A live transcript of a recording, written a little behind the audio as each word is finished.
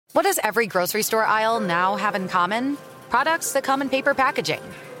What does every grocery store aisle now have in common? Products that come in paper packaging.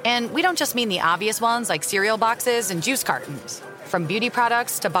 And we don't just mean the obvious ones like cereal boxes and juice cartons. From beauty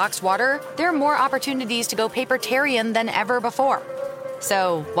products to boxed water, there are more opportunities to go papertarian than ever before.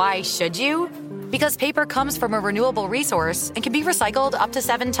 So why should you? Because paper comes from a renewable resource and can be recycled up to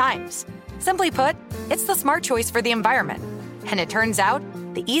 7 times. Simply put, it's the smart choice for the environment. And it turns out,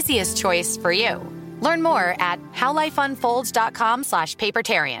 the easiest choice for you. Learn more at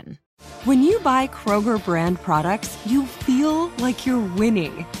howlifeunfolds.com/papertarian. When you buy Kroger brand products, you feel like you're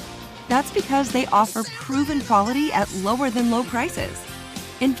winning. That's because they offer proven quality at lower than low prices.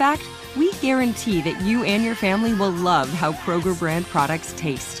 In fact, we guarantee that you and your family will love how Kroger brand products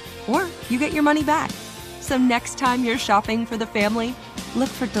taste, or you get your money back. So next time you're shopping for the family, look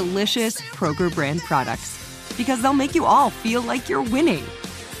for delicious Kroger brand products, because they'll make you all feel like you're winning.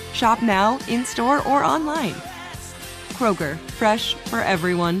 Shop now, in-store, or online. Kroger, fresh for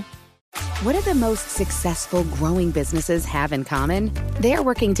everyone. What do the most successful growing businesses have in common? They're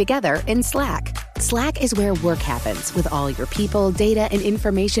working together in Slack. Slack is where work happens with all your people, data, and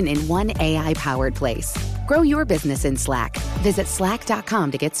information in one AI-powered place. Grow your business in Slack. Visit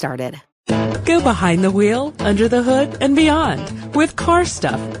slack.com to get started. Go behind the wheel, under the hood, and beyond with Car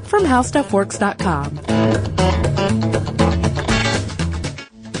Stuff from HowStuffWorks.com.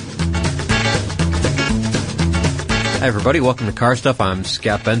 Hi, everybody. Welcome to Car Stuff. I'm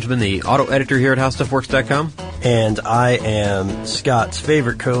Scott Benjamin, the auto editor here at HowStuffWorks.com. And I am Scott's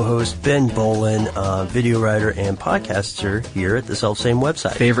favorite co-host, Ben Bolin, video writer and podcaster here at the selfsame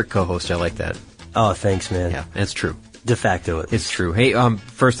website. Favorite co-host. I like that. Oh, thanks, man. Yeah, it's true. De facto it. It's true. Hey,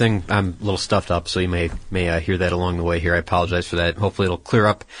 first thing, I'm a little stuffed up, so you may hear that along the way here. I apologize for that. Hopefully it'll clear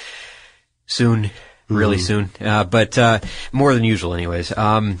up soon. Really soon. But more than usual anyways.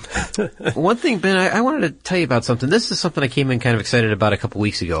 One thing, Ben, I wanted to tell you about something. This is something I came in kind of excited about a couple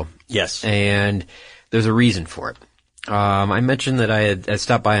weeks ago. Yes. And there's a reason for it. I mentioned that I had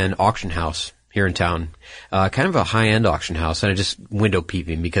stopped by an auction house here in town, kind of a high-end auction house, and I just window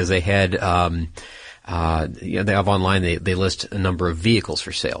peeping because they had, they have online, they list a number of vehicles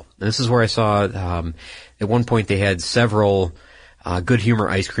for sale. And this is where I saw, at one point they had several, Good Humor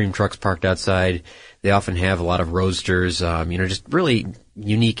ice cream trucks parked outside. They often have a lot of roadsters, just really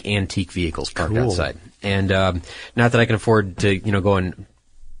unique antique vehicles parked outside. And, not that I can afford to, go and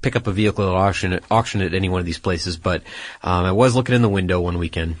pick up a vehicle at auction at any one of these places, but, I was looking in the window one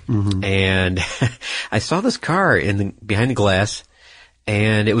weekend and I saw this car behind the glass,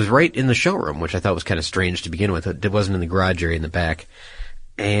 and it was right in the showroom, which I thought was kind of strange to begin with. It wasn't in the garage area in the back.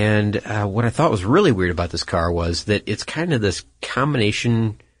 And, what I thought was really weird about this car was that it's kind of this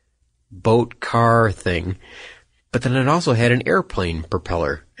combination boat car thing, but then it also had an airplane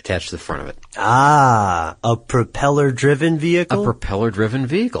propeller attached to the front of it. Ah, a propeller-driven vehicle? A propeller-driven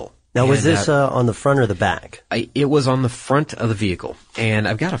vehicle. Now, was this on the front or the back? It was on the front of the vehicle, and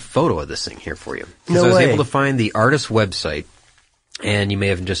I've got a photo of this thing here for you. No way. I was able to find the artist website, and you may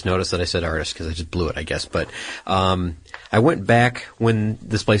have just noticed that I said artist because I just blew it, I guess. But I went back when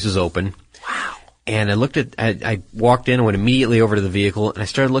this place was open. Wow. And I walked in and went immediately over to the vehicle, and I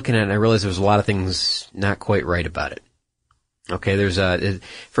started looking at it, and I realized there was a lot of things not quite right about it. Okay,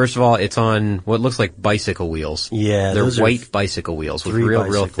 first of all, it's on what looks like bicycle wheels. Yeah, they're white bicycle wheels with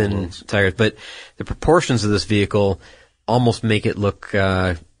real thin tires, but the proportions of this vehicle almost make it look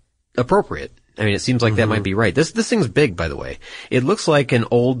appropriate. I mean, it seems like that might be right. This thing's big, by the way. It looks like an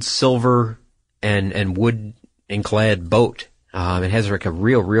old silver and wood clad boat. It has like a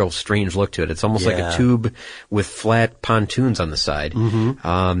real strange look to it. It's almost like a tube with flat pontoons on the side.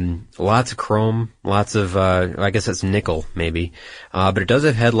 Lots of chrome, lots of, I guess that's nickel maybe. But it does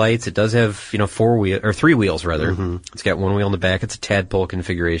have headlights. It does have, 3 wheels rather. It's got one wheel in the back. It's a tadpole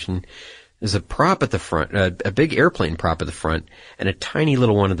configuration. There's a prop at the front, a big airplane prop at the front, and a tiny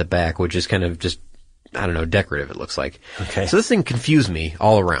little one at the back, which is kind of just, I don't know, decorative it looks like. Okay. So this thing confused me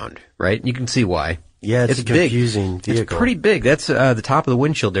all around, right? You can see why. Yeah, it's a confusing vehicle. It's pretty big. That's, the top of the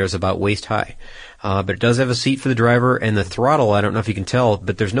windshield there is about waist high. But it does have a seat for the driver, and the throttle, I don't know if you can tell,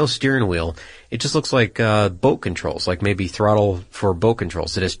 but there's no steering wheel. It just looks like, boat controls, like maybe throttle for boat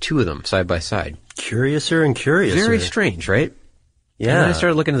controls. It has 2 of them side by side. Curiouser and curiouser. Very strange, right? Yeah. And then I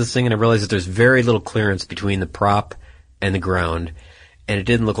started looking at this thing and I realized that there's very little clearance between the prop and the ground, and it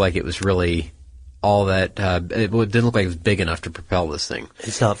didn't look like it was really all that, it didn't look like it was big enough to propel this thing.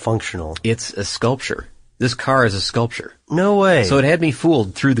 It's not functional. It's a sculpture. This car is a sculpture. No way. So it had me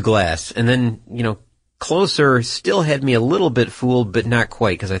fooled through the glass, and then, closer still had me a little bit fooled, but not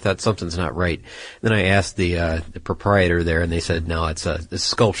quite, because I thought something's not right. Then I asked the proprietor there, and they said, no, it's a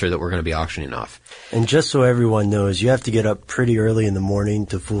sculpture that we're going to be auctioning off. And just so everyone knows, you have to get up pretty early in the morning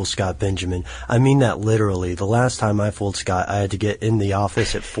to fool Scott Benjamin. I mean that literally. The last time I fooled Scott, I had to get in the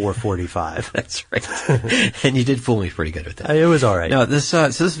office at 4:45. That's right. And you did fool me pretty good with that. It was all right. No, this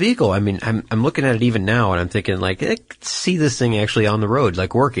vehicle, I mean, I'm looking at it even now, and I'm thinking, like, I could see this thing actually on the road,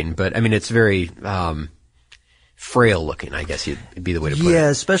 like, working. But, I mean, it's very frail looking, I guess would be the way to put it. Yeah,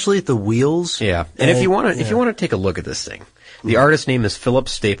 especially at the wheels. Yeah. And if you want to take a look at this thing, the artist name is Philip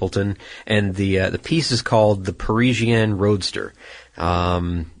Stapleton, and the piece is called the Parisienne Roadster.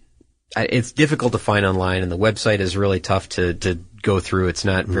 It's difficult to find online, and the website is really tough to go through. It's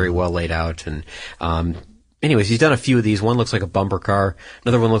not very well laid out. And anyways, he's done a few of these. One looks like a bumper car.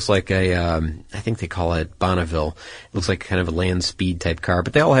 Another one looks like I think they call it Bonneville. It looks like kind of a land speed type car.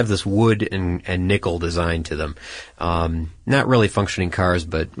 But they all have this wood and nickel design to them. Not really functioning cars,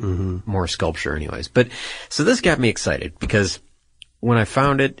 but more sculpture anyways. But so this got me excited because when I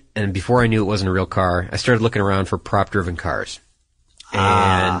found it, and before I knew it wasn't a real car, I started looking around for prop-driven cars.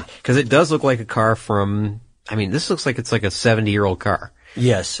 And because it does look like a car from, I mean, this looks like it's like a 70-year-old car.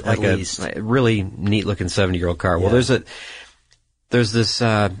 Yes, like at least. A really neat looking 70-year-old car. Yeah. Well, there's this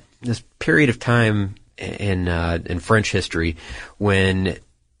period of time in French history when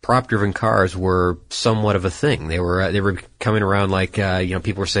prop-driven cars were somewhat of a thing. They were coming around like,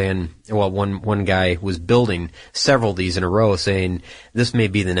 people were saying, well, one guy was building several of these in a row saying, this may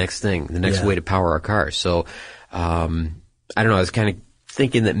be the next thing, the next way to power our cars. So, I don't know, I was kind of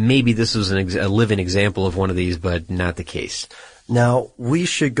thinking that maybe this was a living example of one of these, but not the case. Now, we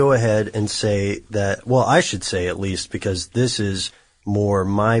should go ahead and say that, well, I should say at least, because this is more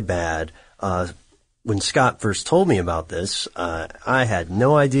my bad. When Scott first told me about this, I had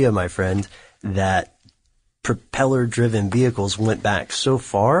no idea, my friend, that propeller-driven vehicles went back so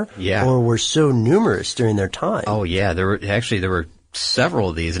far or were so numerous during their time. Oh, yeah. There were several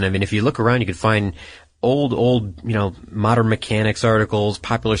of these. And I mean, if you look around, you could find old, modern mechanics articles,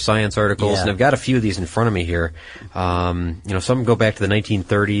 popular science articles, and I've got a few of these in front of me here. Some go back to the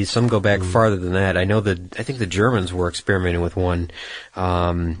 1930s, some go back farther than that. I think the Germans were experimenting with one,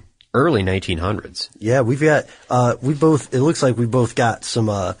 early 1900s. Yeah, we've got, it looks like we both got some,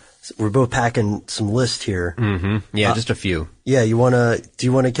 we're both packing some lists here. Mm-hmm. Yeah, just a few. Yeah, do you want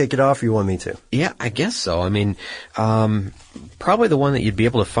to kick it off or you want me to? Yeah, I guess so. I mean, probably the one that you'd be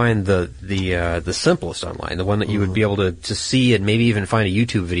able to find the simplest online, the one that you would be able to see and maybe even find a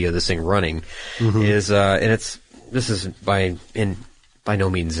YouTube video of this thing running is, and this is by no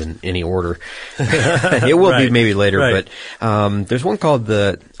means in any order. It will be maybe later, but, there's one called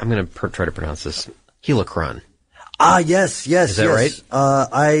I'm going to try to pronounce this, Helicron. Yes. Is that right?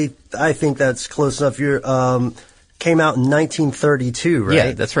 I think that's close enough. Came out in 1932, right?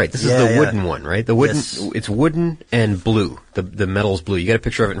 Yeah, that's right. This is the wooden one, right? The wooden, it's wooden and blue. The metal's blue. You got a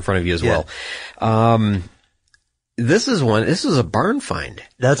picture of it in front of you as well. This is a barn find.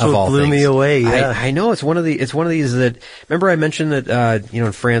 That's what blew me away. Yeah. I know it's one of these that, remember I mentioned that,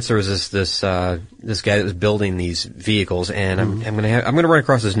 in France there was this guy that was building these vehicles, and I'm going to run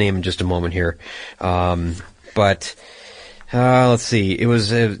across his name in just a moment here. But let's see. It was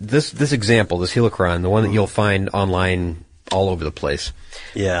this example, this Helicron, the one that you'll find online all over the place.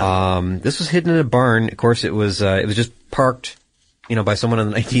 Yeah. This was hidden in a barn. Of course, it was just parked, by someone in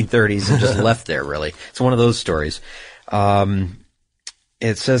the 1930s and just left there. Really, it's one of those stories.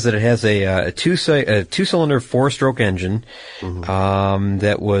 It says that it has a two-cylinder 4-stroke engine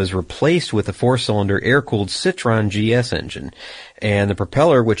that was replaced with a 4-cylinder air-cooled Citroen GS engine. And the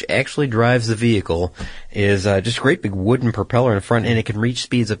propeller, which actually drives the vehicle, is just a great big wooden propeller in the front, and it can reach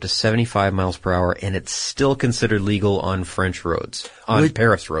speeds up to 75 miles per hour, and it's still considered legal on French roads.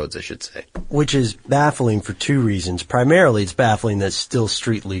 Paris roads, I should say. Which is baffling for two reasons. Primarily, it's baffling that it's still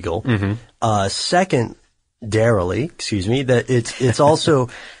street legal. Secondarily, that it's also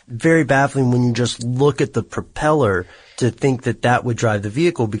very baffling when you just look at the propeller to think that would drive the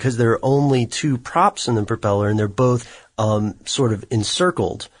vehicle, because there are only two props in the propeller, and they're both sort of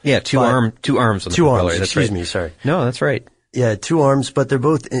encircled. Yeah, two arms on the propeller. Two arms, that's excuse right. me, sorry. No, that's right. Yeah, two arms, but they're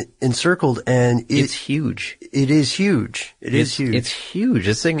both encircled, and it's huge. It is huge. It's huge. It's huge.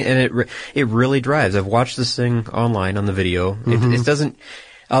 This thing, and it really drives. I've watched this thing online on the video. It doesn't.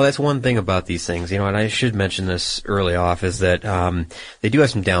 Oh, that's one thing about these things, and I should mention this early off, is that they do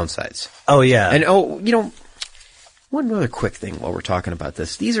have some downsides. Oh yeah. And one other quick thing while we're talking about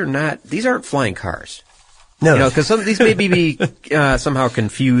this: these aren't flying cars. No, because some of these may be somehow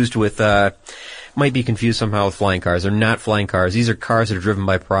confused with might be confused somehow with flying cars. They're not flying cars. These are cars that are driven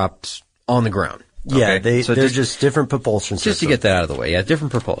by props on the ground. Yeah, Okay? they're just different propulsion systems. Just to get that out of the way. Yeah,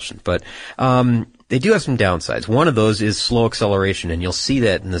 different propulsion. But they do have some downsides. One of those is slow acceleration, and you'll see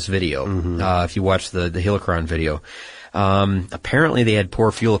that in this video if you watch the Helicron video. Apparently they had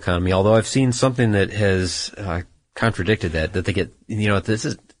poor fuel economy, although I've seen something that has contradicted that they get, this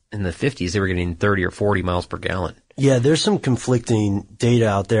is in the 50s, they were getting 30 or 40 miles per gallon. Yeah, there's some conflicting data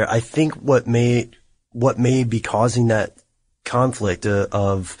out there. I think what may be causing that conflict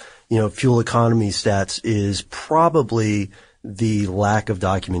of fuel economy stats is probably the lack of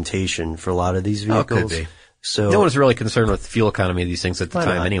documentation for a lot of these vehicles. Oh, could be. So no one was really concerned with the fuel economy of these things at the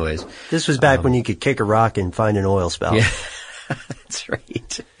time anyways. This was back when you could kick a rock and find an oil spout. Yeah, that's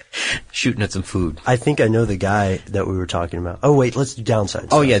right. Shooting at some food. I think I know the guy that we were talking about. Oh wait, let's do downsides.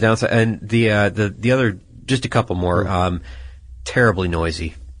 Oh yeah, downside. And the other, just a couple more, terribly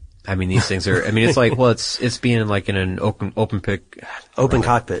noisy. I mean, these things are, it's like, well, it's being like in an open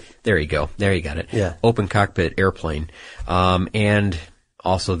cockpit. There you go. There you got it. Yeah. Open cockpit airplane. And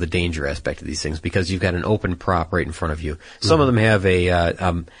also the danger aspect of these things because you've got an open prop right in front of you. Some of them have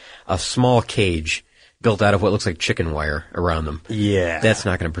a small cage built out of what looks like chicken wire around them. Yeah. That's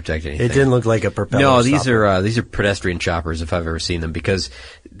not going to protect anything. It didn't look like a propeller. No, these are pedestrian choppers if I've ever seen them because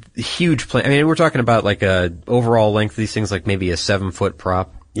huge plane. We're talking about like a overall length of these things like maybe a 7-foot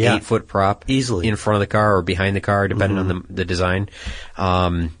prop. Yeah. 8-foot prop. Easily. In front of the car or behind the car, depending on the design.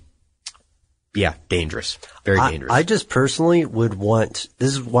 Yeah, dangerous. Very dangerous. I just personally would want,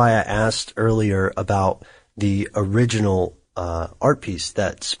 this is why I asked earlier about the original art piece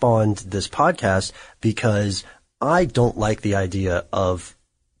that spawned this podcast, because I don't like the idea of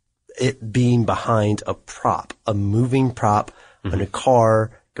it being behind a prop, a moving prop on a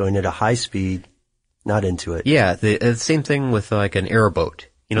car going at a high speed. Not into it. Yeah, the same thing with like an airboat.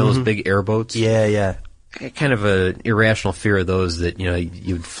 Those big airboats? Yeah, yeah. Kind of a irrational fear of those that,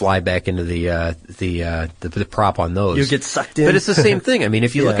 you'd fly back into the prop on those. You get sucked in. But it's the same thing.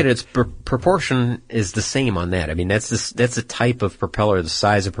 If you look at it, its proportion is the same on that. That's the type of propeller, the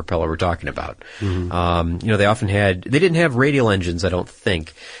size of propeller we're talking about. They often they didn't have radial engines, I don't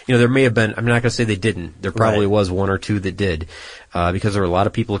think. There may have been, I'm not going to say they didn't. There probably was one or two that did, because there were a lot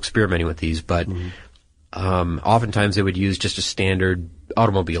of people experimenting with these, but, oftentimes they would use just a standard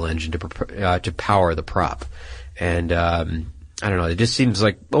automobile engine to power the prop. And, I don't know, it just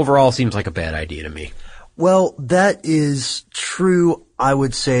overall seems like a bad idea to me. Well, that is true, I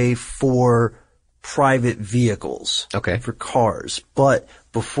would say, for private vehicles. Okay. For cars. But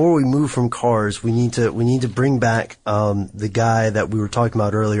before we move from cars, we need to bring back, the guy that we were talking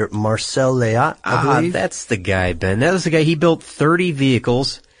about earlier, Marcel Léat, I believe. That's the guy, Ben. That was the guy, he built 30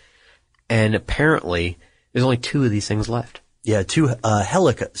 vehicles, and apparently there's only 2 of these things left. Yeah, 2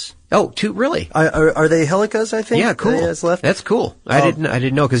 Helicas. Oh, 2, really? Are they Helicas, I think? Yeah, cool. That's left? That's cool. I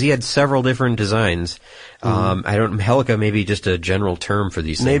didn't know, because he had several different designs. Helica may be just a general term for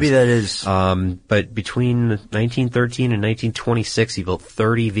these things. Maybe that is. But between 1913 and 1926, he built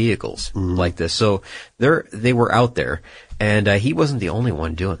 30 vehicles like this. So they were out there. And he wasn't the only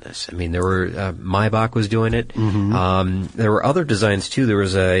one doing this. There were Maybach was doing it. There were other designs too. There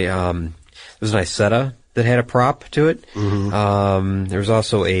was an Isetta that had a prop to it. There was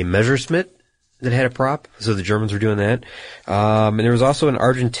also a Messerschmitt that had a prop, so the Germans were doing that. And there was also an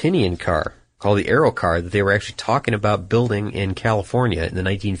Argentinian car called the Aero car that they were actually talking about building in California in the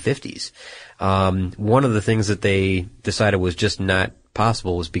 1950s. One of the things that they decided was just not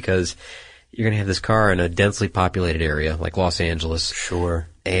possible was because you're going to have this car in a densely populated area like Los Angeles. Sure.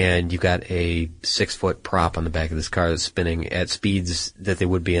 And you've got a 6-foot prop on the back of this car that's spinning at speeds that they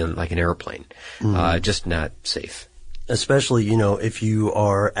would be in like an airplane. Just not safe. Especially, if you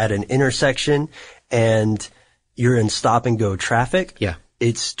are at an intersection and you're in stop and go traffic. Yeah.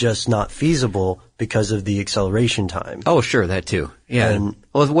 It's just not feasible because of the acceleration time. Oh, sure, that too. Yeah.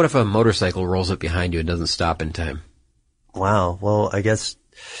 Well, what if a motorcycle rolls up behind you and doesn't stop in time? Wow. Well, I guess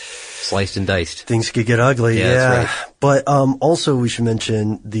sliced and diced. Things could get ugly. Yeah. That's right. But also we should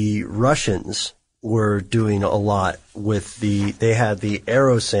mention the Russians were doing a lot with they had the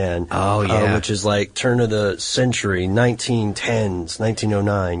Aerosan. Oh, yeah. Which is like turn of the century, 1910s,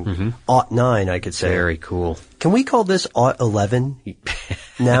 1909, Aught 9, I could say. Very cool. Can we call this Aught 11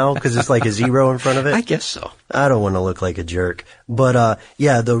 now? Because it's like a 0 in front of it? I guess so. I don't want to look like a jerk. But,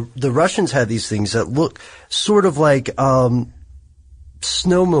 the Russians had these things that look sort of like,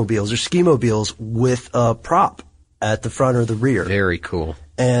 snowmobiles or ski mobiles with a prop at the front or the rear. Very cool.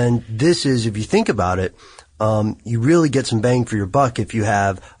 And this is, if you think about it, you really get some bang for your buck if you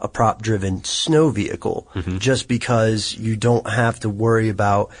have a prop-driven snow vehicle, just because you don't have to worry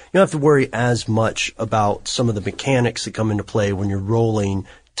as much about some of the mechanics that come into play when you're rolling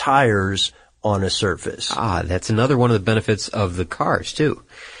tires on a surface. That's another one of the benefits of the cars too,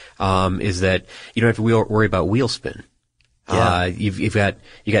 is that you don't have to worry about wheel spin. Yeah. You got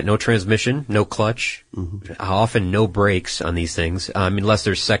no transmission, no clutch, often no brakes on these things, unless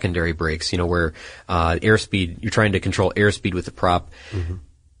there's secondary brakes, where, airspeed, you're trying to control airspeed with the prop.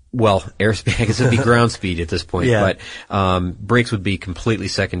 Well, airspeed, I guess it'd be ground speed at this point, but, brakes would be completely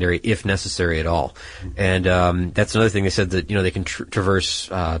secondary if necessary at all. And, that's another thing they said that, they can traverse,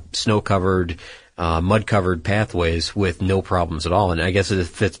 snow-covered, mud-covered pathways with no problems at all. And I guess it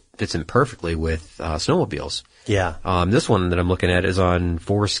fits in perfectly with, snowmobiles. Yeah. This one that I'm looking at is on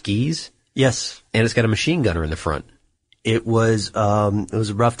 4 skis. Yes. And it's got a machine gunner in the front. It was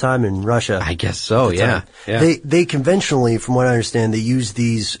a rough time in Russia. I guess so, yeah. They conventionally, from what I understand, they use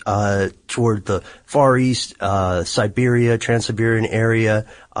these, toward the Far East, Siberia, Trans-Siberian area,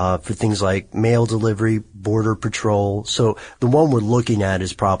 for things like mail delivery, border patrol. So the one we're looking at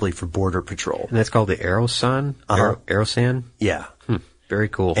is probably for border patrol. And that's called the Aerosan? Aerosan? Yeah. Very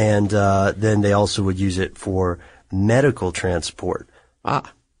cool. And, then they also would use it for medical transport.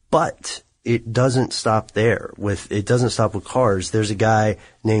 But it doesn't stop there. It doesn't stop with cars. There's a guy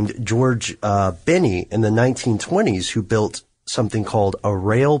named George Benny in the 1920s who built something called a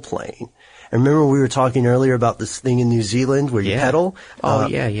rail plane. And remember we were talking earlier about this thing in New Zealand where you pedal? I'll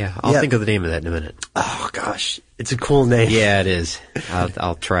think of the name of that in a minute. Oh gosh, it's a cool name. Yeah, it is.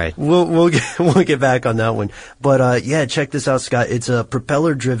 I'll try it. We'll get back on that one. But check this out, Scott. It's a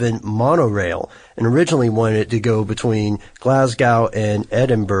propeller-driven monorail, and originally wanted it to go between Glasgow and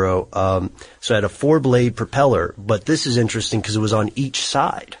Edinburgh. So it had a 4-blade propeller, but this is interesting because it was on each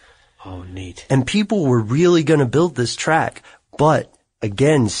side. Oh, neat. And people were really going to build this track, but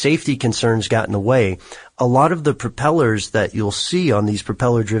again, safety concerns got in the way. A lot of the propellers that you'll see on these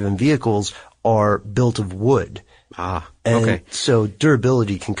propeller-driven vehicles are built of wood. Okay. So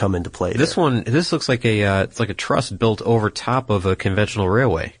durability can come into play. This looks like it's like a truss built over top of a conventional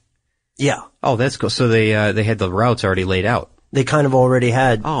railway. Yeah. Oh, that's cool. So they had the routes already laid out. They kind of already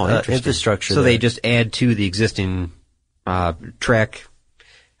had So infrastructure there. they just add to the existing track.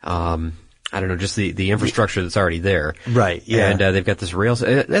 I don't know, just the infrastructure that's already there. Right, yeah. And they've got this rail.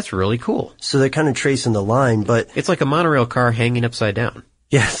 That's really cool. So they're kind of tracing the line, but it's like a monorail car hanging upside down.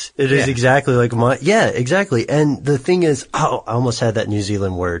 Yes, it is exactly like yeah, exactly. And the thing is, I almost had that New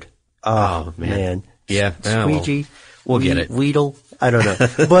Zealand word. Oh man. Yeah. Squeegee. We'll get it. Weedle. I don't know.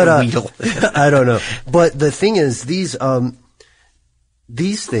 But, Weedle. I don't know. But the thing is, these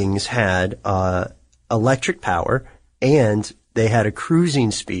things had, electric power, and they had a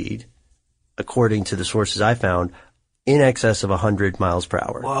cruising speed, according to the sources I found, in excess of 100 miles per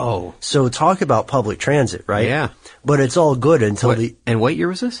hour. Whoa. So talk about public transit, right? Yeah. But it's all good until And what year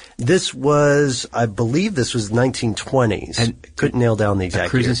was this? This was, I believe this was 1920s. And couldn't nail down the exact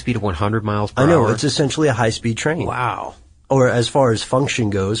cruising year. speed of 100 miles per hour? I know, it's essentially a high-speed train. Wow. Or as far as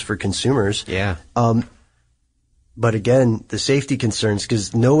function goes for consumers. Yeah. But again, the safety concerns,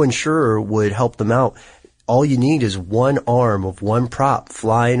 because no insurer would help them out. All you need is one arm of one prop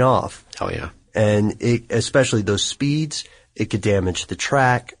flying off. Oh, yeah. And especially those speeds, it could damage the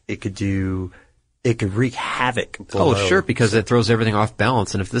track. It could wreak havoc below. Oh, sure, because it throws everything off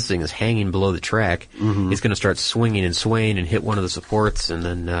balance. And if this thing is hanging below the track, it's going to start swinging and swaying and hit one of the supports, and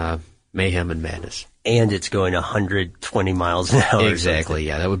then mayhem and madness. And it's going 120 miles an hour. Exactly,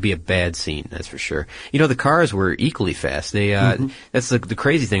 yeah. That would be a bad scene, that's for sure. The cars were equally fast. They, that's the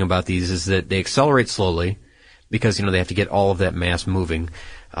crazy thing about these is that they accelerate slowly because, they have to get all of that mass moving.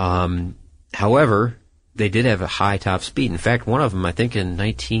 However, they did have a high top speed. In fact, one of them, I think in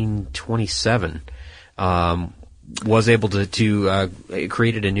 1927, was able to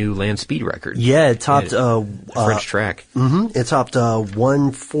created a new land speed record. Yeah, it topped, French track. It topped,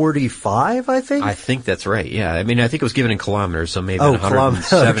 145, I think? I think that's right, yeah. I think it was given in kilometers, so maybe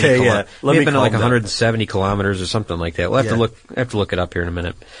 170 okay, yeah. Maybe been like 170 kilometers or something like that. We'll have to look it up here in a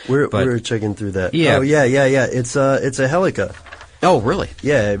minute. We're checking through that. Yeah. Oh, yeah. It's a Helica. Oh, really?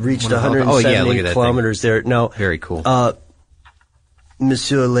 Yeah, it reached 170 kilometers there. Now, very cool.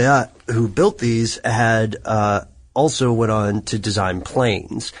 Monsieur Léat, who built these, had, also went on to design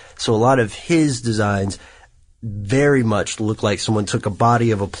planes. So a lot of his designs very much look like someone took a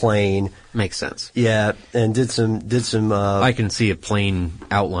body of a plane. Makes sense. Yeah, and did some, I can see a plane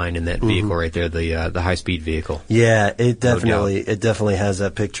outline in that vehicle right there, the high-speed vehicle. Yeah, it definitely has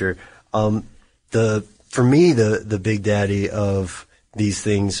that picture. For me, the big daddy of these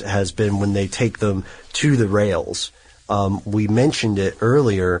things has been when they take them to the rails. We mentioned it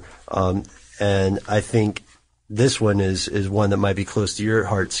earlier, and I think this one is one that might be close to your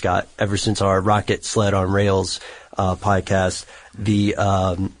heart, Scott. Ever since our Rocket Sled on Rails podcast, the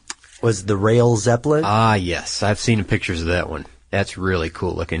Was the Rail Zeppelin? Ah, yes. I've seen pictures of that one. That's really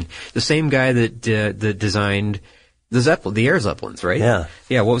cool looking. The same guy that designed the air Zeppelins, right? Yeah.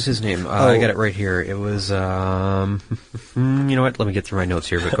 Yeah, what was his name? I got it right here. It was, you know what? Let me get through my notes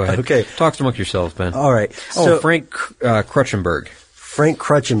here, but go ahead. Okay. Talk amongst yourselves, Ben. All right. Frank Crutchenberg. Frank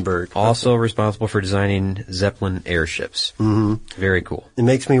Crutchenberg. Also responsible for designing Zeppelin airships. Mm-hmm. Very cool. It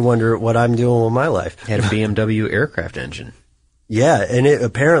makes me wonder what I'm doing with my life. Had a BMW aircraft engine. Yeah, and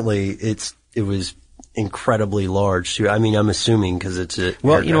apparently it was incredibly large too. I mean, I'm assuming because it's a...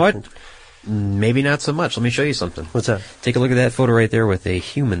 Well, you know what? Maybe not so much. Let me show you something. What's that? Take a look at that photo right there with a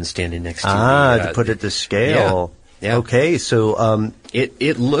human standing next to to put it to scale. Yeah. Okay, so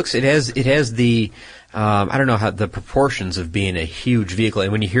it has the I don't know how the proportions of being a huge vehicle.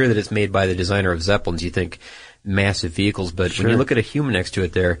 And when you hear that it's made by the designer of Zeppelins, you think massive vehicles. But when you look at a human next to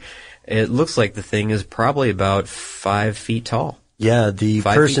it there, it looks like the thing is probably about 5 feet tall. Yeah, the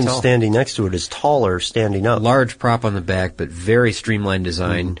person standing next to it is taller standing up. Large prop on the back, but very streamlined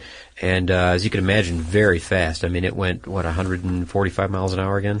design. And as you can imagine, very fast. I mean, it went, 145 miles an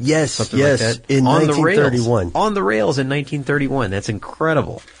hour again? Yes, something like that. In 1931. On the rails in 1931. That's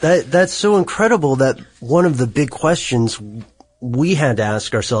incredible. That's so incredible that one of the big questions we had to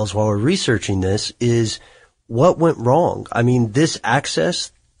ask ourselves while we're researching this is what went wrong? I mean, this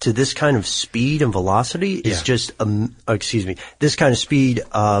access to this kind of speed and velocity is just, this kind of speed,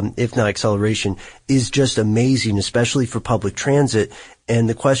 if not acceleration, is just amazing, especially for public transit. And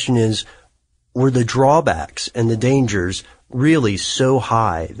the question is, were the drawbacks and the dangers really so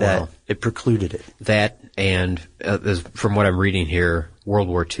high that it precluded it? That and, from what I'm reading here, World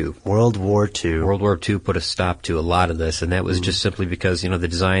War II. World War II put a stop to a lot of this, and that was just simply because, the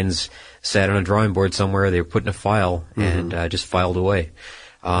designs sat on a drawing board somewhere, they were put in a file, and just filed away.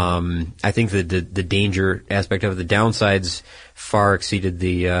 I think that the danger aspect of it, the downsides far exceeded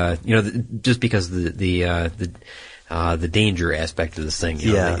just because the danger aspect of this thing,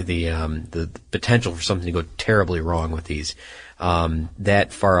 the potential for something to go terribly wrong with these,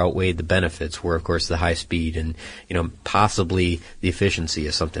 that far outweighed the benefits were, of course, the high speed and, possibly the efficiency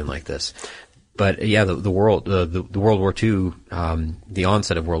of something like this. But yeah, the World War II, the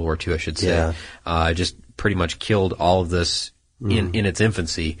onset of World War II, I should say, just pretty much killed all of this in its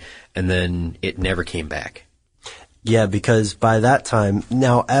infancy, and then it never came back. Yeah, because by that time,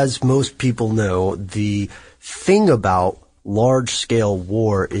 now as most people know, the thing about large-scale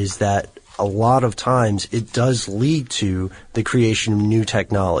war is that a lot of times it does lead to the creation of new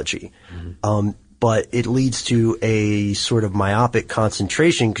technology. But it leads to a sort of myopic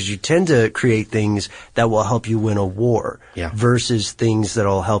concentration because you tend to create things that will help you win a war versus things that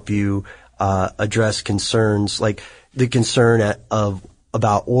will help you address concerns like the concern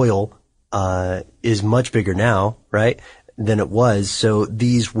about oil is much bigger now, right, than it was. So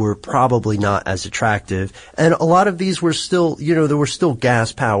these were probably not as attractive. And a lot of these were still, there were still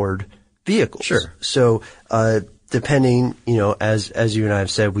gas-powered vehicles. Sure. So depending, as you and I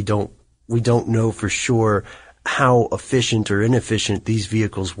have said, we don't know for sure how efficient or inefficient these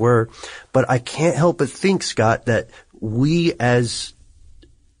vehicles were. But I can't help but think, Scott, that we as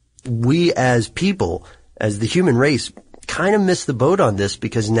people, as the human race, kind of missed the boat on this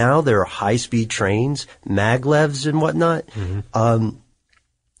because now there are high-speed trains, maglevs and whatnot.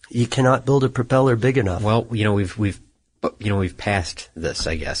 You cannot build a propeller big enough. Well, we've passed this,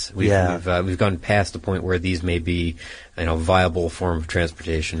 I guess. We've gone past the point where these may be, viable form of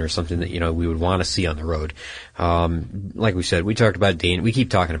transportation or something that, we would want to see on the road. Like we said, we talked about danger. We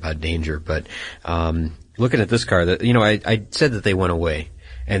keep talking about danger, but, looking at this car, I said that they went away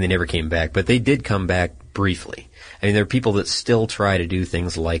and they never came back, but they did come back briefly. I mean, there are people that still try to do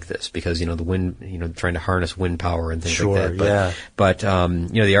things like this because, the wind, trying to harness wind power and things like that. But the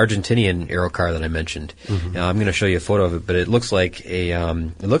Argentinian aero car that I mentioned, I'm going to show you a photo of it, but it looks like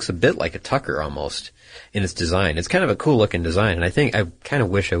it looks a bit like a Tucker almost in its design. It's kind of a cool looking design, and I kind of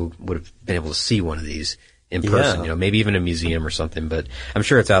wish I would have been able to see one of these in person, maybe even a museum or something, but I'm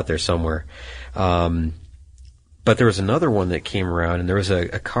sure it's out there somewhere. But there was another one that came around, and there was a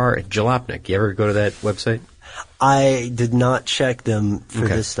car at Jalopnik. You ever go to that website? I did not check them for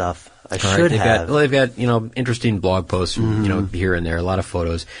this stuff. I should have. They've got, interesting blog posts, here and there, a lot of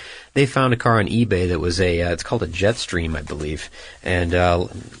photos. They found a car on eBay that was it's called a Jetstream, I believe. And,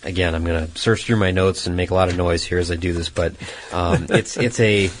 again, I'm going to search through my notes and make a lot of noise here as I do this, but, I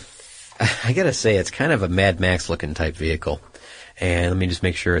gotta say, it's kind of a Mad Max looking type vehicle. And let me just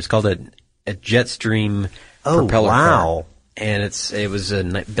make sure. It's called a Jetstream propeller car. And it was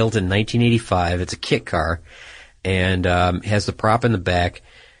built in 1985. It's a kit car, and has the prop in the back,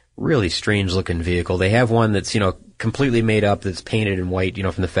 really strange looking vehicle. They have one that's, completely made up, that's painted in white,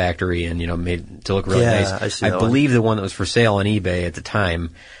 from the factory and, made to look really nice. I see I that believe the one that was for sale on eBay at the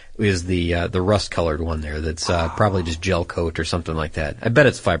time is the rust colored one there. That's probably just gel coat or something like that. I bet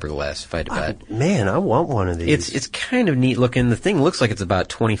it's fiberglass if I had to bet. Man, I want one of these. It's kind of neat looking. The thing looks like it's about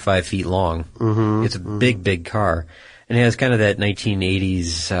 25 feet long. Mm-hmm, it's a big car. And it has kind of that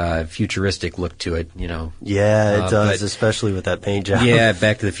 1980s futuristic look to it, Yeah, it does, especially with that paint job. Yeah,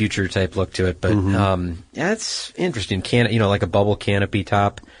 Back to the Future type look to it. But yeah, it's interesting. Like a bubble canopy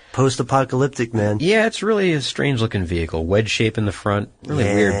top. Post-apocalyptic, man. Yeah, it's really a strange-looking vehicle. Wedge shape in the front. Really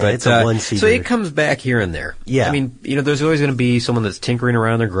weird. But it's a one-seater. So it comes back here and there. Yeah. I mean, there's always going to be someone that's tinkering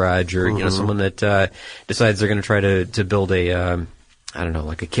around their garage or, someone that decides they're going to try to build a...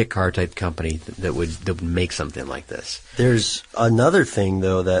 like a kit car type company that would make something like this. There's another thing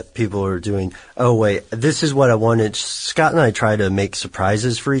though that people are doing. Oh wait, this is what I wanted. Scott and I try to make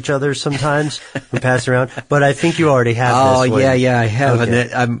surprises for each other sometimes. We pass around, but I think you already have this one. Yeah, I have.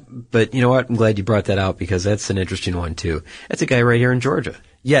 Okay. But you know what? I'm glad you brought that out because that's an interesting one too. That's a guy right here in Georgia.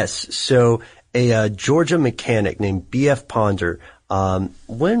 Yes. So a Georgia mechanic named B.F. Ponder. When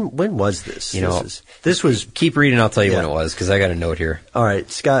was this? This was. Keep reading. I'll tell you when it was because I got a note here. All right,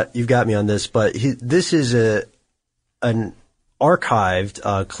 Scott, you've got me on this, but this is an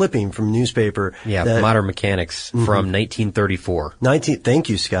archived clipping from a newspaper. Yeah, Modern Mechanics from 1934. Thank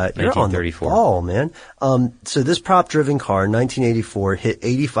you, Scott. You're on the ball, man. So this prop-driven car, 1984, hit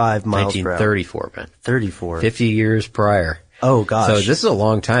 85 miles per hour. 1934, man. 34. 50 years prior. Oh gosh. So this is a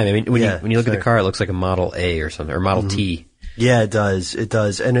long time. I mean, when you look at the car, it looks like a Model A or something, or Model T. Yeah, it does. It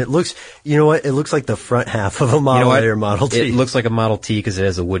does. And it looks, you know what? It looks like the front half of a Model A or Model T. It looks like a Model T because it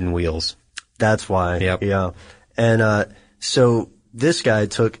has the wooden wheels. That's why. Yep. Yeah. And, so this guy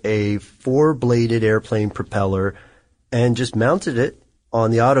took a 4-bladed airplane propeller and just mounted it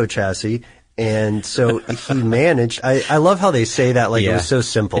on the auto chassis. And so he managed, I love how they say that like it was so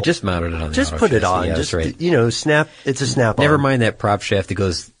simple. It just mounted it on the Just auto put it chassis. on. Yeah, just, that's right. it's a snap-on. Never mind that prop shaft that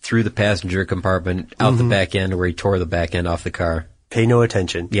goes through the passenger compartment, out the back end where he tore the back end off the car. Pay no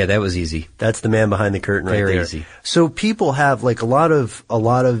attention. Yeah, that was easy. That's the man behind the curtain right there. Very easy. So people have like a lot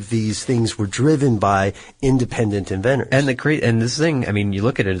of these things were driven by independent inventors. And this thing, I mean, you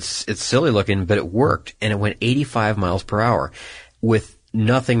look at it, it's silly looking, but it worked, and it went 85 miles per hour with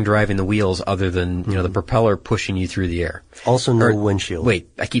nothing driving the wheels other than, the propeller pushing you through the air. Also no windshield. Wait,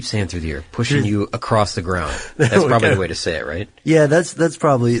 I keep saying through the air. Pushing you across the ground. That's probably the way to say it, right? Yeah, that's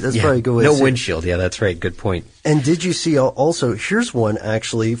probably a good way to say it. No windshield. Yeah, that's right. Good point. And did you see also, here's one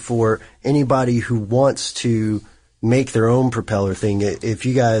actually for anybody who wants to make their own propeller thing. If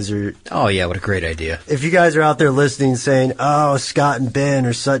you guys are... Oh, yeah, what a great idea. If you guys are out there listening saying, oh, Scott and Ben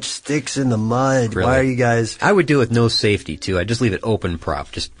are such sticks in the mud. Really? Why are you guys... I would do it with no safety, too. I'd just leave it open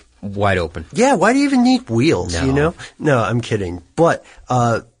prop, just wide open. Yeah, why do you even need wheels, No. No, I'm kidding. But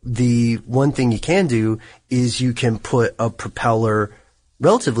the one thing you can do is you can put a propeller,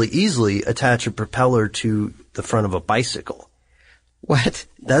 relatively easily attach a propeller to the front of a bicycle. What?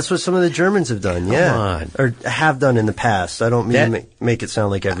 That's what some of the Germans have done, yeah. Come on. Or have done in the past. I don't mean to make it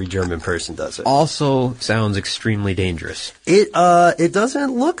sound like every German person does it. Also sounds extremely dangerous. It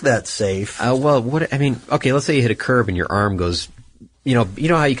doesn't look that safe. Okay, let's say you hit a curb and your arm goes, you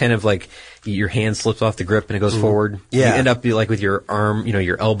know how you kind of like, your hand slips off the grip and it goes forward? Yeah. You end up like with your arm,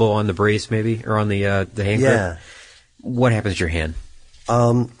 your elbow on the brace maybe, or on the hand grip. What happens to your hand?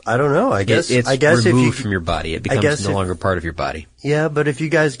 I don't know. I guess it's removed if you, from your body. It becomes no longer part of your body. Yeah, but if you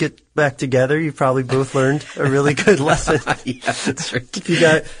guys get back together, you probably both learned a really good lesson. Yeah, that's right. If you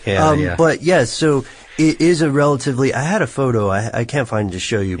got, But so it is a relatively. I had a photo. I can't find it to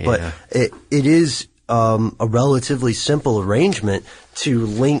show you, but it is a relatively simple arrangement to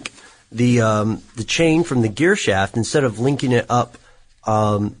link the chain from the gear shaft instead of linking it up.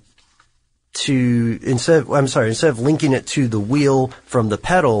 Instead of linking it to the wheel from the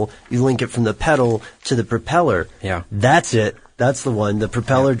pedal, you link it from the pedal to the propeller. Yeah. That's it. That's the one. The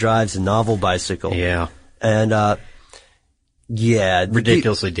propeller drives a novel bicycle. Yeah. And,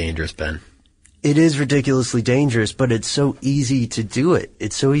 ridiculously dangerous, Ben. It is ridiculously dangerous, but it's so easy to do it.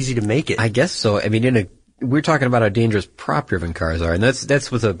 It's so easy to make it. I guess so. I mean, we're talking about how dangerous prop-driven cars are, and that's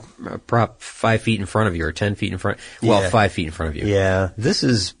with a prop 5 feet in front of you or 10 feet in front. Well, 5 feet in front of you. Yeah. This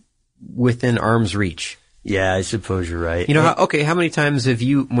is within arm's reach. Yeah, I suppose you're right. How many times have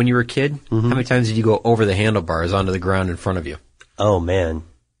you, when you were a kid, how many times did you go over the handlebars onto the ground in front of you? Oh, man.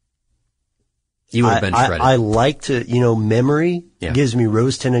 You would have been shredded. I like to, memory gives me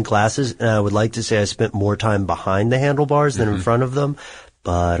rose-tinted glasses, and I would like to say I spent more time behind the handlebars than in front of them,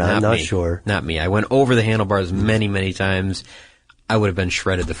 but I'm not sure. Not me. I went over the handlebars many, many times. I would have been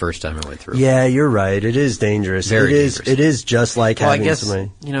shredded the first time I went through. Yeah, you're right. It is dangerous. Very dangerous. It is just like Well, I having guess,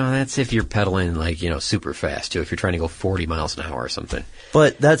 somebody. that's if you're pedaling super fast too, if you're trying to go 40 miles an hour or something.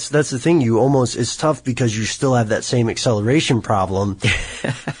 But that's the thing. It's tough because you still have that same acceleration problem.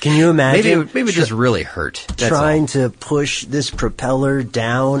 Can you imagine? Maybe it just really hurt. That's trying all. to push this propeller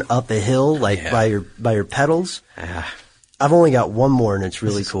down up a hill, by your pedals. I've only got one more and it's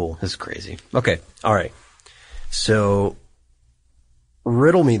really cool. This is crazy. Okay. All right. So,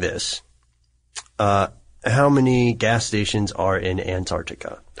 riddle me this. How many gas stations are in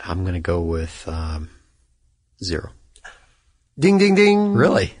Antarctica? I'm going to go with 0. Ding, ding, ding.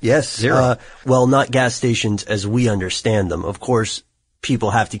 Really? Yes. 0. Well, not gas stations as we understand them. Of course, people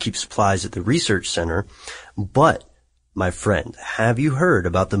have to keep supplies at the research center. But, my friend, have you heard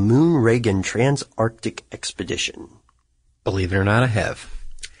about the Moon Reagan Trans-Arctic Expedition? Believe it or not, I have.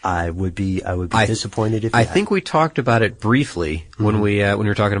 I would be disappointed if you I had. think we talked about it briefly when we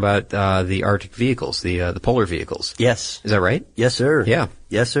were talking about the Arctic vehicles, the polar vehicles. Yes. Is that right? Yes, sir. Yeah.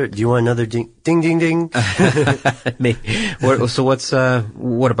 Yes, sir. Do you want another ding, ding, ding, ding?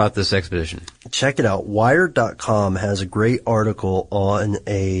 What about this expedition? Check it out. Wired.com has a great article on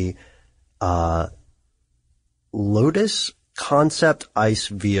a Lotus Concept Ice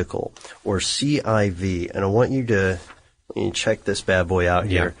Vehicle, or CIV, and I want you to check this bad boy out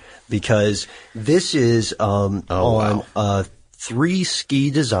here, because this is on a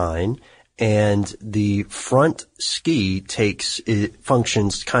 3-ski design, and the front ski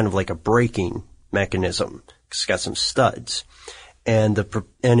functions kind of like a braking mechanism. It's got some studs, and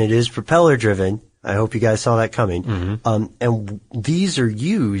it is propeller driven. I hope you guys saw that coming. Mm-hmm. And these are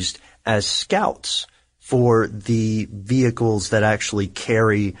used as scouts for the vehicles that actually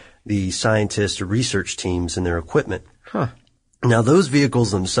carry the scientists or research teams and their equipment. Huh. Now, those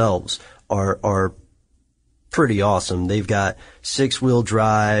vehicles themselves are pretty awesome. They've got 6-wheel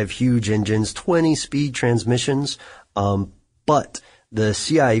drive, huge engines, 20-speed transmissions, but the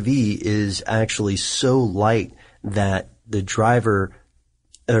CIV is actually so light that the driver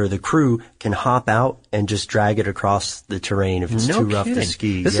or the crew can hop out and just drag it across the terrain if it's too rough to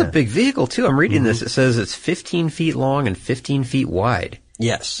ski. This is a big vehicle, too. I'm reading this. It says it's 15 feet long and 15 feet wide.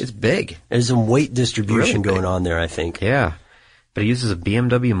 Yes. It's big. There's some weight distribution Really going on there, I think. Yeah. But it uses a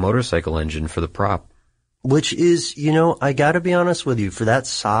BMW motorcycle engine for the prop. Which is, I gotta be honest with you, for that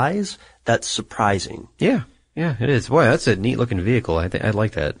size, that's surprising. Yeah. Yeah, it is. Boy, that's a neat looking vehicle. I'd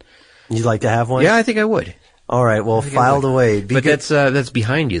like that. You'd like to have one? Yeah, I think I would. All right, well, filed away. But that's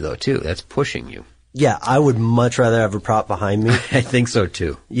behind you though, too. That's pushing you. Yeah, I would much rather have a prop behind me. I think so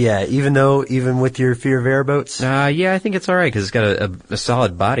too. Yeah, even with your fear of airboats? Yeah, I think it's alright because it's got a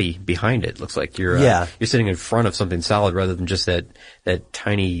solid body behind it. Looks like you're sitting in front of something solid rather than just that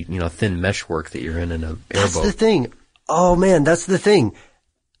tiny, thin meshwork that you're in an airboat. That's the thing. Oh man, that's the thing.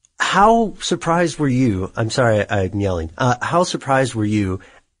 How surprised were you? I'm sorry, I'm yelling. How surprised were you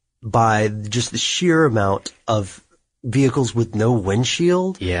by just the sheer amount of vehicles with no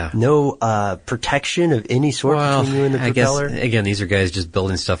windshield? Yeah. No protection of any sort between you and the propeller? I guess, again, these are guys just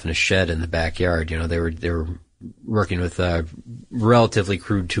building stuff in a shed in the backyard. They were working with relatively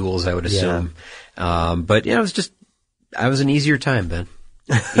crude tools, I would assume. Yeah. But it was an easier time, Ben.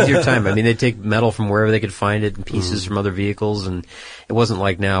 Easier time. I mean, they'd take metal from wherever they could find it and pieces from other vehicles, and it wasn't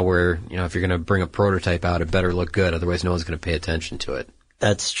like now where, if you're going to bring a prototype out, it better look good, otherwise no one's going to pay attention to it.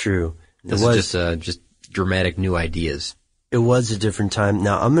 That's true. This is just dramatic new ideas. It was a different time.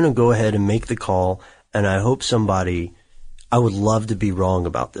 Now, I'm going to go ahead and make the call, and I hope I would love to be wrong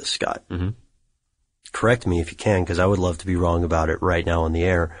about this, Scott. Mm-hmm. Correct me if you can, because I would love to be wrong about it right now on the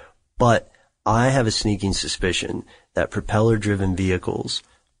air. But I have a sneaking suspicion that propeller-driven vehicles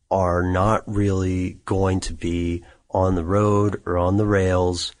are not really going to be on the road or on the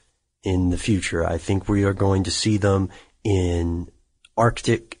rails in the future. I think we are going to see them in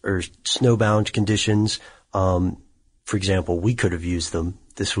Arctic or snowbound conditions. For example, we could have used them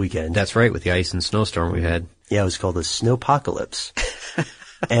this weekend. That's right, with the ice and snowstorm we had. Yeah, it was called the Snowpocalypse.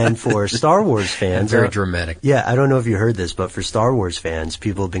 And for Star Wars fans... Very dramatic. Yeah, I don't know if you heard this, but for Star Wars fans,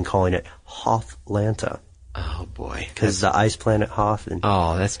 people have been calling it Hothlanta. Oh, boy. Because the ice planet Hoth.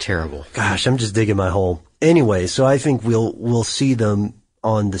 Oh, that's terrible. Gosh, I'm just digging my hole. Anyway, so I think we'll see them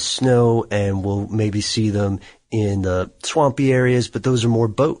on the snow, and we'll maybe see them in the swampy areas, but those are more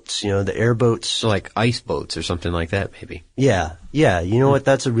boats, the airboats. So like ice boats or something like that, maybe. Yeah. You know what?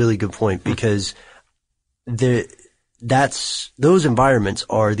 That's a really good point, because those environments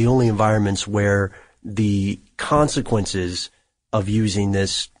are the only environments where the consequences of using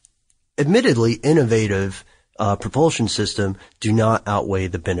this admittedly innovative propulsion system do not outweigh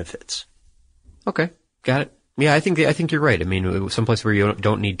the benefits. Okay. Got it. Yeah, I think you're right. I mean, someplace where you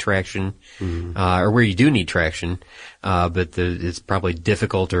don't need traction, or where you do need traction, but it's probably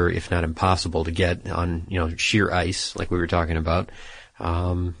difficult or if not impossible to get on, sheer ice like we were talking about.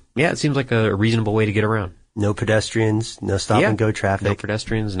 It seems like a reasonable way to get around. No pedestrians, no stop and go traffic. No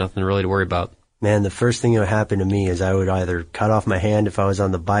pedestrians, nothing really to worry about. Man, the first thing that would happen to me is I would either cut off my hand if I was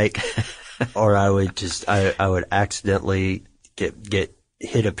on the bike, or I would accidentally get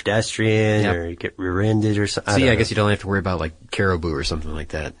hit a pedestrian or get rear-ended or something. I guess you don't have to worry about like caribou or something like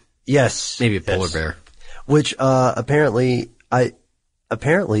that. Yes. Maybe a polar bear. Which, apparently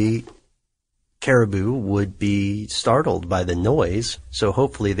caribou would be startled by the noise, so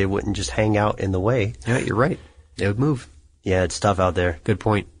hopefully they wouldn't just hang out in the way. Yeah, you're right. They would move. Yeah, it's tough out there. Good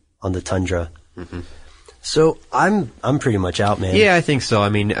point. On the tundra. Mm-hmm. So I'm pretty much out, man. Yeah, I think so. I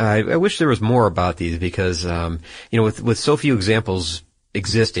mean, I wish there was more about these because, with so few examples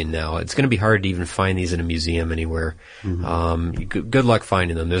existing now, it's going to be hard to even find these in a museum anywhere. Mm-hmm. Good luck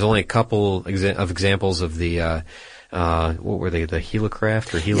finding them. There's only a couple of examples of the, what were they, the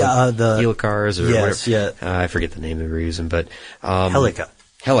Helicraft or Helicars or whatever. Yeah. I forget the name they were using, but, Helica.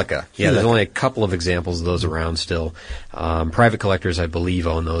 Yeah, there's only a couple of examples of those around still. Private collectors, I believe,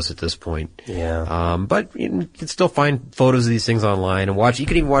 own those at this point. Yeah. But you can still find photos of these things online and watch. You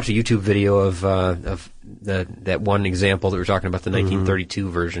can even watch a YouTube video of that one example that we're talking about, the 1932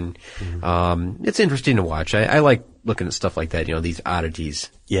 version. Mm-hmm. It's interesting to watch. I like looking at stuff like that, these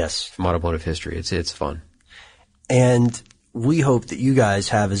oddities. Yes. From automotive history. It's fun. And we hope that you guys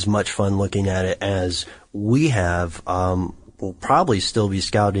have as much fun looking at it as we have. We'll probably still be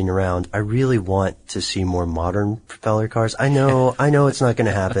scouting around. I really want to see more modern propeller cars. I know it's not going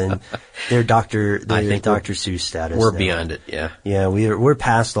to happen. They're Dr. Seuss status. We're now. Beyond it, yeah. Yeah, we're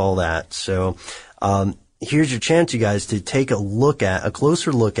past all that. So, here's your chance, you guys, to take a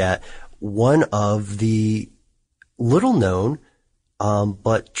closer look at one of the little known,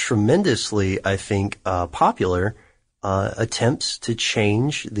 but tremendously, I think, popular, attempts to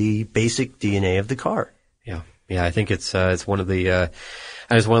change the basic DNA of the car. Yeah, I think it's one of the,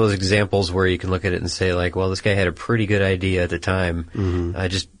 it's one of those examples where you can look at it and say like, well, this guy had a pretty good idea at the time.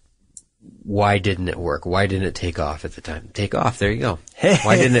 Mm-hmm. Why didn't it work? Why didn't it take off at the time? Take off. There you go.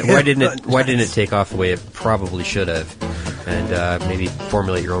 Why didn't it take off the way it probably should have? And, maybe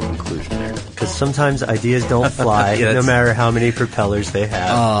formulate your own conclusion there. Because sometimes ideas don't fly, no matter how many propellers they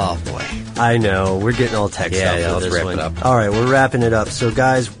have. Oh boy. I know. We're getting all texted up for let's this wrap one. it up. All right, we're wrapping it up. So,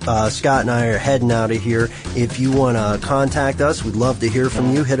 guys, Scott and I are heading out of here. If you want to contact us, we'd love to hear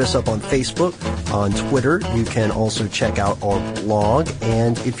from you. Hit us up on Facebook, on Twitter. You can also check out our blog.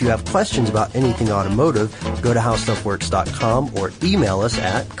 And if you have questions about anything automotive, go to howstuffworks.com or email us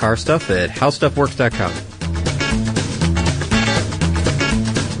at carstuff@howstuffworks.com.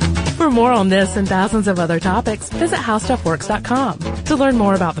 For more on this and thousands of other topics, visit howstuffworks.com. To learn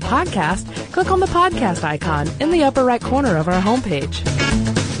more about the podcast, click on the podcast icon in the upper right corner of our homepage.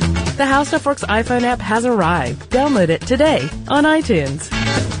 The How Stuff Works iPhone app has arrived. Download it today on iTunes.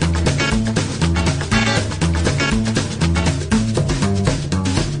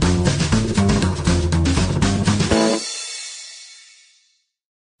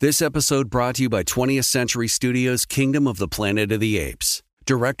 This episode brought to you by 20th Century Studios' Kingdom of the Planet of the Apes.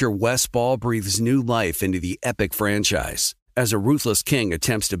 Director Wes Ball breathes new life into the epic franchise. As a ruthless king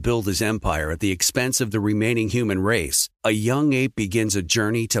attempts to build his empire at the expense of the remaining human race, a young ape begins a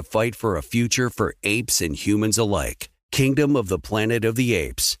journey to fight for a future for apes and humans alike. Kingdom of the Planet of the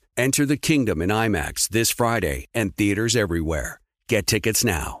Apes. Enter the kingdom in IMAX this Friday and theaters everywhere. Get tickets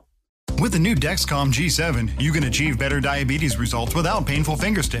now. With the new Dexcom G7, you can achieve better diabetes results without painful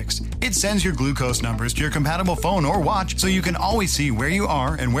finger sticks. It sends your glucose numbers to your compatible phone or watch so you can always see where you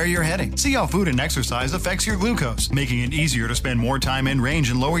are and where you're heading. See how food and exercise affects your glucose, making it easier to spend more time in range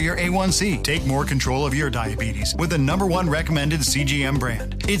and lower your A1C. Take more control of your diabetes with the #1 recommended CGM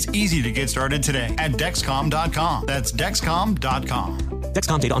brand. It's easy to get started today at Dexcom.com. That's Dexcom.com.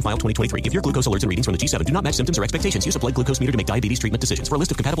 Dexcom data on file 2023. If your glucose alerts and readings from the G7 do not match symptoms or expectations, use a blood glucose meter to make diabetes treatment decisions. For a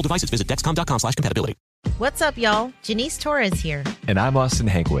list of compatible devices, visit Dexcom.com/compatibility. What's up, y'all? Janice Torres here. And I'm Austin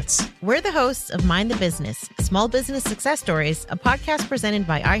Hankwitz. We're the hosts of Mind the Business, Small Business Success Stories, a podcast presented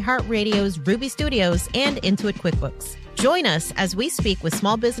by iHeartRadio's Ruby Studios and Intuit QuickBooks. Join us as we speak with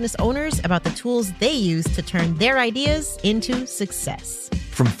small business owners about the tools they use to turn their ideas into success.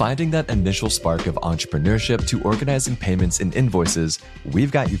 From finding that initial spark of entrepreneurship to organizing payments and invoices,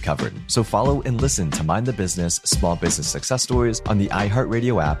 we've got you covered. So follow and listen to Mind the Business, Small Business Success Stories on the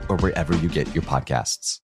iHeartRadio app or wherever you get your podcasts.